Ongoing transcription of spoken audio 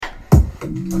Hello,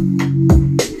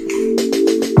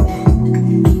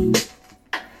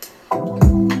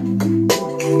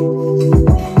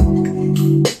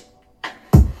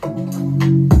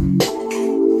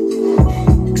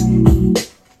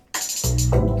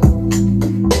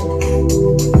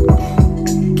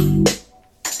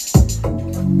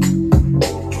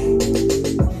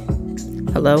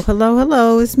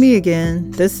 it's me again.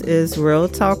 This is Real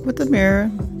Talk with Amiri.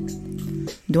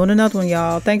 Doing another one,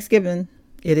 y'all. Thanksgiving.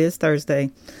 It is Thursday.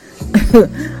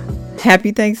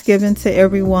 Happy Thanksgiving to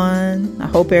everyone. I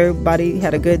hope everybody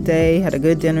had a good day, had a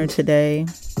good dinner today.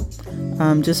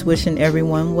 Just wishing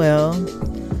everyone well.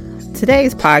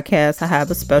 Today's podcast, I have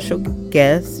a special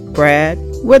guest, Brad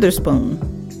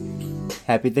Witherspoon.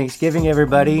 Happy Thanksgiving,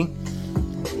 everybody.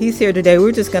 He's here today.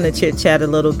 We're just going to chit chat a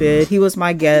little bit. He was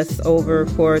my guest over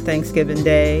for Thanksgiving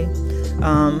Day.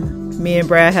 Me and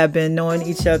Brad have been knowing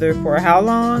each other for how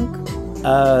long?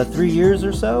 3 years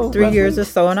or so. 3 years or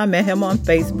so. And I met him on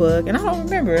Facebook. And I don't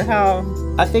remember how.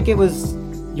 I think it was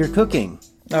your cooking.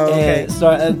 Oh, okay.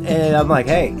 And I'm like,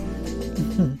 hey.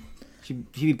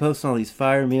 She'd be posting all these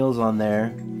fire meals on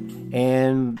there.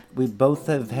 And we both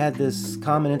have had this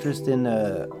common interest in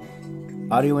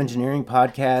audio engineering,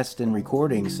 podcast, and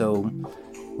recording, so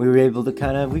we were able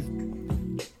to we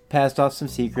passed off some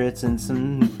secrets and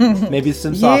some maybe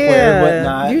some software and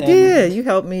whatnot. You did. You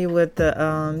helped me with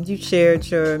the you shared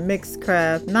your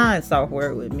Mixcraft 9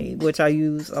 software with me, which I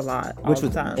use a lot all the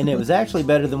time. And it was actually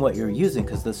better than what you're using,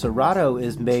 because the Serato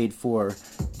is made for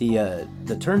the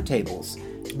turntables.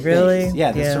 Really?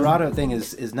 Yeah, the Serato thing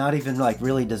is not even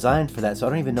really designed for that, so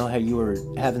I don't even know how you were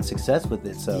having success with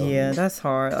it. So yeah, that's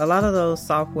hard. A lot of those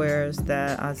softwares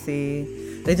that I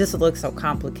see, they just look so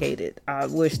complicated. I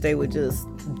wish they would just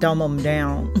dumb them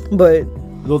down. But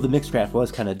the Mixcraft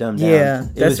was kind of dumbed down. Yeah,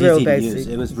 that's real basic. To use.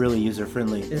 It was really user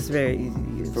friendly. It's very easy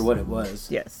to use for what it was.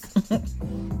 Yes.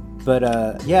 But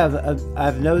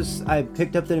I've noticed I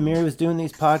picked up that Amiri was doing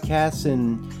these podcasts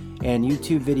and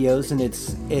YouTube videos, and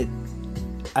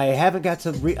I haven't got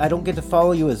to I don't get to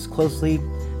follow you as closely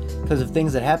because of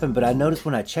things that happen, but I noticed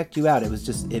when I checked you out,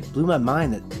 it blew my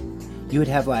mind that you would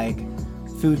have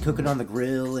food cooking on the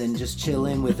grill and just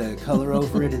chilling with a color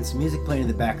over it and some music playing in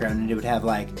the background, and it would have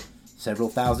several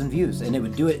thousand views, and it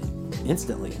would do it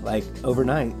instantly,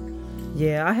 overnight.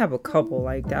 Yeah, I have a couple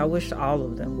like that. I wish all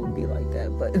of them would be like that,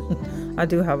 but I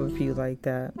do have a few like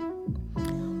that.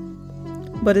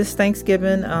 But it's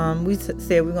Thanksgiving. We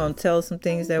said we're going to tell some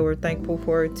things that we're thankful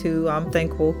for, too. I'm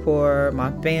thankful for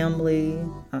my family,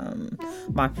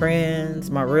 my friends,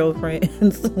 my real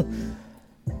friends.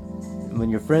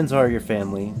 When your friends are your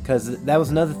family. Because that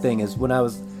was another thing, is when I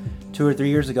was 2 or 3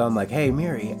 years ago, I'm like, hey,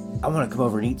 Miri, I want to come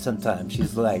over and eat sometime.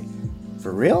 She's like,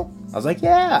 for real? I was like,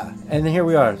 yeah. And then here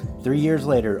we are, 3 years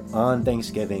later, on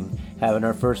Thanksgiving, having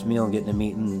our first meal and getting to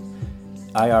meet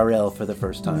IRL for the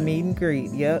first time. Meet and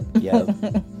greet, yep.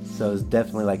 Yep. So it's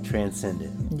definitely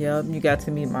transcendent. Yep, you got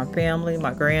to meet my family,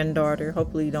 my granddaughter.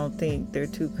 Hopefully you don't think they're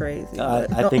too crazy.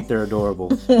 I think they're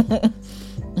adorable.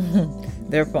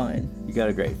 They're fun. You got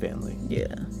a great family.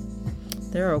 Yeah.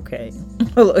 They're okay.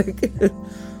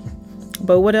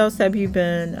 But what else have you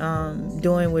been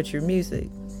doing with your music?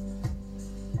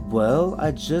 Well,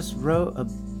 I just wrote a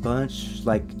bunch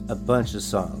of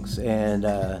songs, and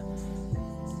a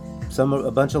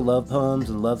bunch of love poems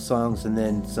and love songs, and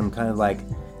then some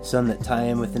some that tie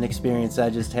in with an experience I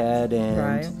just had, and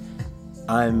right.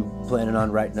 I'm planning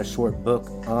on writing a short book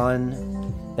on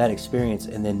that experience,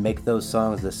 and then make those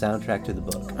songs the soundtrack to the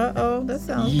book. That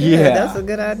sounds good. That's a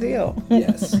good idea.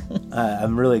 Yes.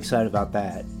 I'm really excited about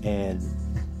that, and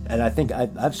I think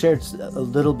I've shared a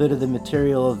little bit of the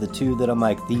material of the two that I'm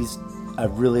like, these I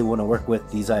really want to work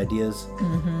with, these ideas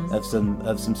of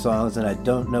some songs, and I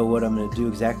don't know what I'm going to do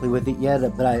exactly with it yet.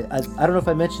 But I don't know if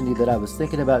I mentioned to you that I was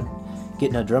thinking about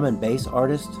getting a drum and bass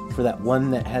artist for that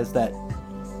one that has that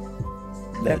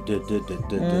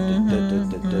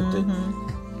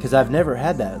because I've never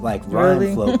had that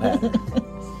rhyme flow pattern.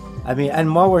 I mean,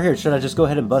 and while we're here, should I just go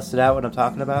ahead and bust it out what I'm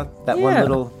talking about? That one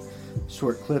little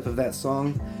short clip of that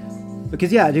song.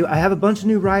 Because I do. I have a bunch of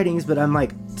new writings, but I'm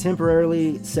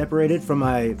temporarily separated from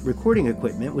my recording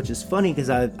equipment, which is funny because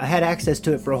I had access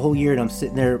to it for a whole year, and I'm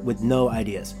sitting there with no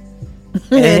ideas.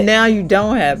 And now you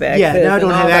don't have access. Yeah, now I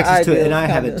don't have access to it, and I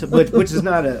have it, which is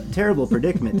not a terrible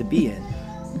predicament to be in.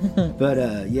 But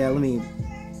let me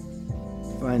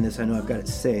find this. I know I've got it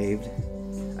saved.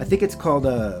 I think it's called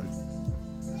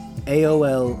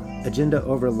AOL Agenda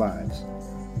Over Lives.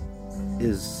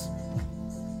 Is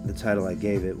the title I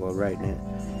gave it while writing it,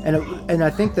 and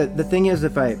I think that the thing is, the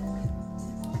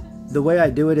way I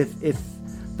do it, if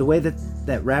the way that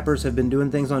that rappers have been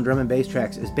doing things on drum and bass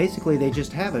tracks is basically they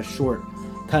just have a short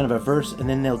kind of a verse and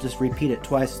then they'll just repeat it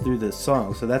twice through the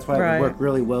song. So that's why it would work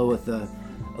really well with the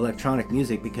electronic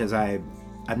music, because I'm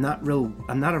not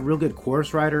a real good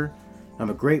chorus writer. I'm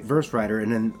a great verse writer,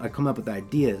 and then I come up with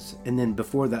ideas, and then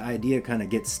before the idea kind of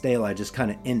gets stale, I just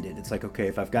kind of end it. It's like, okay,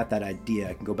 if I've got that idea,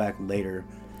 I can go back later.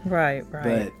 Right.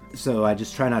 But so I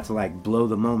just try not to like blow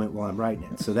the moment while I'm writing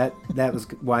it. So that was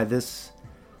why this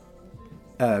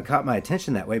caught my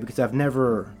attention that way, because I've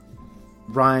never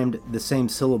rhymed the same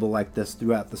syllable like this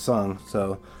throughout the song.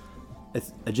 So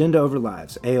it's agenda over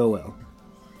lives, AOL.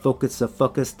 Focus or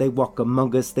fuck us, they walk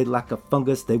among us, they like a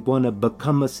fungus, they wanna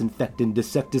become us, infecting,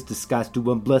 dissect us, disguised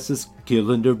to unbless us,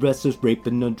 killing, arrest us,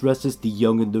 raping, undress us, the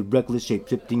young and the reckless,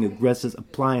 shape-shifting aggressors,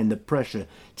 applying the pressure,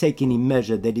 take any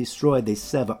measure, they destroy, they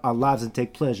sever our lives and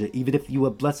take pleasure, even if you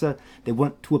a blesser, they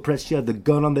want to oppress you, the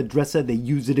gun on the dresser, they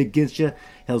use it against you,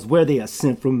 hell's where they are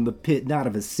sent from the pit, not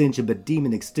of ascension, but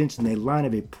demon extension, they line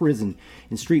of a prison,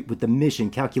 and street with the mission,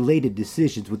 calculated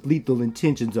decisions, with lethal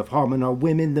intentions of harming our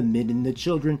women, the men and the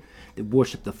children, that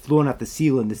worship the floor, not the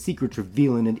ceiling, the secrets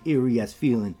revealing, an eerie ass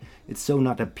feeling. It's so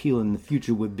not appealing, the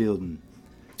future we're building.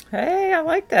 Hey, I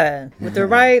like that. With the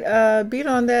right beat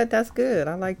on that, that's good.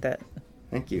 I like that.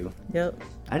 Thank you. Yep.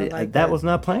 That was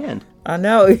not planned. I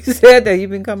know. You said that.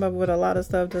 You've been coming up with a lot of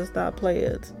stuff just not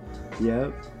planned.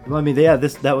 Yep. Well, I mean, yeah,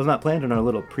 that was not planned in our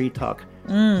little pre-talk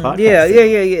podcast. Yeah.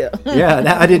 Yeah,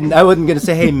 I wasn't going to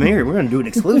say, hey, Mary, we're going to do an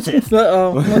exclusive.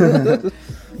 Uh-oh.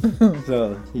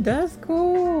 So that's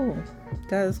cool.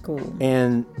 That is cool.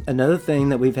 And another thing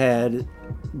that we've had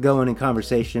going in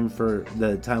conversation for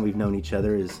the time we've known each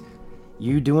other is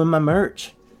you doing my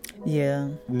merch. Yeah,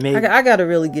 I got to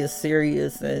really get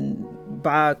serious and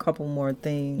buy a couple more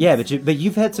things. Yeah, but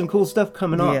you've had some cool stuff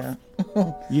coming off.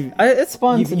 Yeah, it's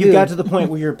fun. You got to the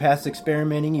point where you're past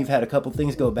experimenting. You've had a couple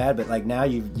things go bad, but like now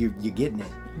you're getting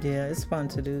it. Yeah, it's fun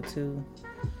to do too.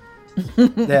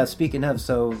 Yeah. Speaking of,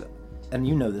 so. And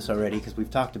you know this already because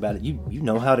we've talked about it. You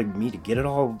know how to get it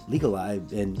all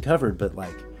legalized and covered, but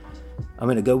like I'm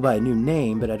going to go by a new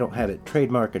name, but I don't have it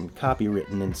trademarked and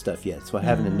copywritten and stuff yet, so I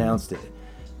haven't announced it.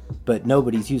 But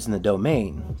nobody's using the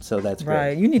domain, so that's great.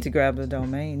 Right. You need to grab the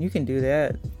domain. You can do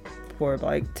that for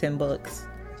like $10,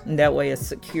 and that way it's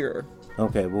secure.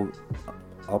 Okay, well,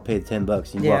 I'll pay the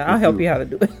 $10. I'll help you how to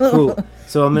do it. Cool.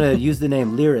 So I'm going to use the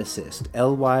name Lyricist,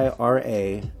 Lyra,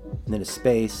 and then a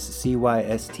space,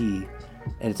 CYST.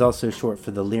 And it's also short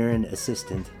for the Lyran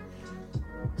Assistant.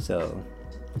 So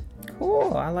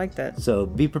cool, I like that. So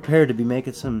be prepared to be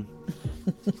making some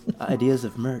ideas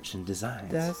of merch and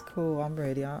designs. That's cool. I'm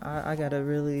ready. I gotta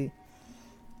really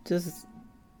just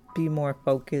be more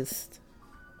focused.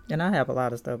 And I have a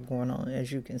lot of stuff going on,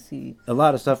 as you can see. A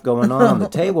lot of stuff going on the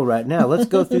table right now. Let's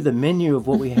go through the menu of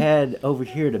what we had over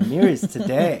here at Amiri's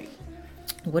today.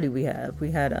 What did we have? We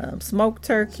had smoked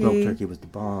turkey. Smoked turkey was the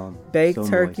bomb. Baked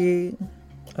turkey.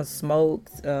 A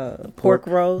smoked pork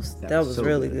roast. That was so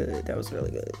really good. That was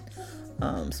really good.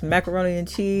 Some macaroni and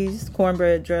cheese,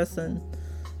 cornbread dressing,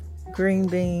 green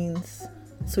beans,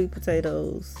 sweet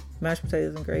potatoes, mashed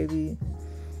potatoes and gravy.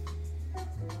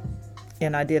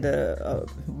 And I did a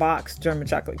boxed German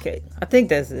chocolate cake. I think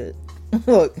that's it.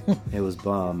 Look. It was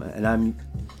bomb. And I'm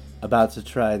about to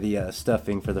try the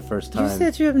stuffing for the first time. You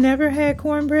said you have never had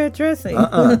cornbread dressing.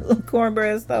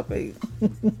 Cornbread stuffing.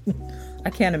 I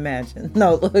can't imagine.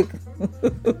 No, look.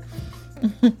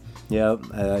 Yeah,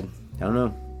 I don't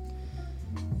know.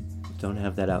 Don't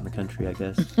have that out in the country, I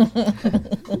guess.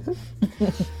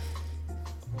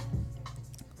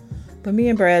 But me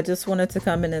and Brad just wanted to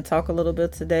come in and talk a little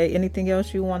bit today. Anything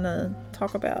else you want to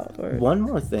talk about? Or? One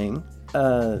more thing.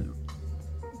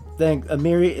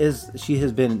 Amiri she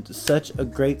has been such a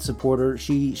great supporter.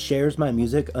 She shares my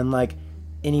music unlike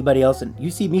anybody else. And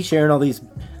you see me sharing all these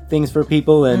things for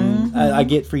people, and I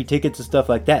get free tickets and stuff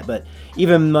like that. But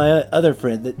even my other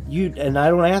friend that and I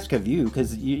don't ask of you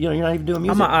because you're not even doing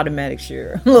music. I'm an automatic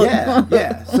share.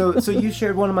 yeah. So you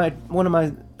shared one of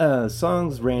my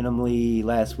songs randomly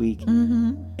last week,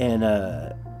 and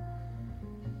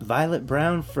Violet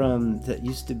Brown that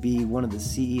used to be one of the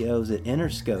CEOs at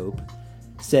Interscope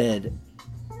said,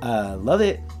 "Love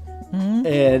it."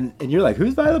 And you're like,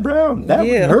 who's Violet Brown? That was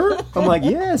her? I'm like,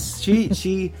 yes.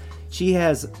 She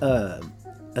has a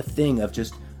thing of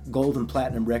just gold and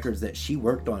platinum records that she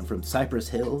worked on from Cypress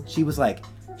Hill. She was like,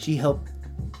 she helped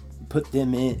put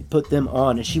them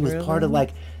on, and she was part of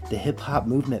like the hip hop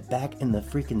movement back in the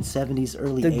freaking 70s,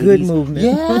 early 80s. The good movement.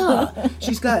 Yeah.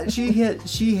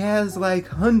 she has like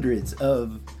hundreds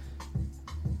of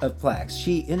plaques.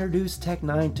 She introduced Tech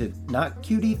 9 to not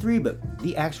QD3, but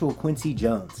the actual Quincy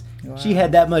Jones. Wow. She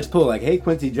had that much pull. Like, hey,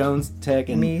 Quincy Jones, tech,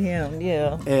 and me, him,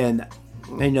 yeah. And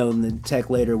I know, and then tech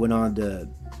later went on to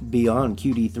be on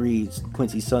QD3's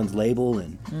Quincy's son's label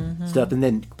and stuff. And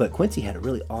then, but Quincy had a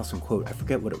really awesome quote. I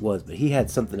forget what it was, but he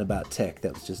had something about tech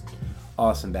that was just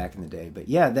awesome back in the day. But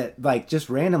yeah, that like just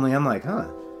randomly, I'm like, huh.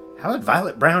 How did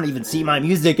Violet Brown even see my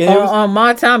music? And on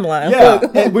my timeline.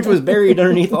 Yeah, which was buried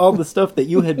underneath all the stuff that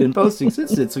you had been posting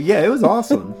since then. So yeah, it was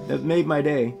awesome. That made my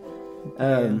day.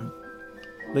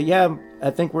 But yeah,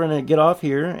 I think we're going to get off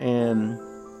here. And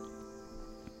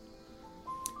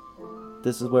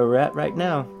this is where we're at right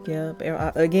now. Yeah.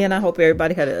 Again, I hope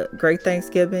everybody had a great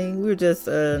Thanksgiving. We were just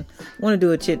want to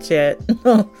do a chit-chat.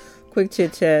 Quick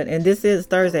chit-chat. And this is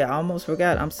Thursday. I almost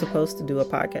forgot I'm supposed to do a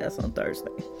podcast on Thursday.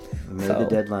 Made the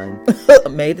deadline.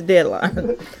 Made the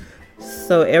deadline.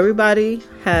 So everybody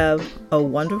have a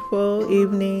wonderful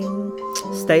evening.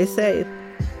 Stay safe.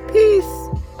 Peace.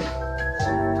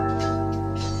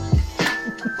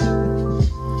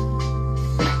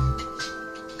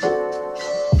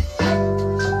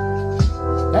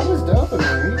 That was dope,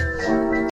 Amiri.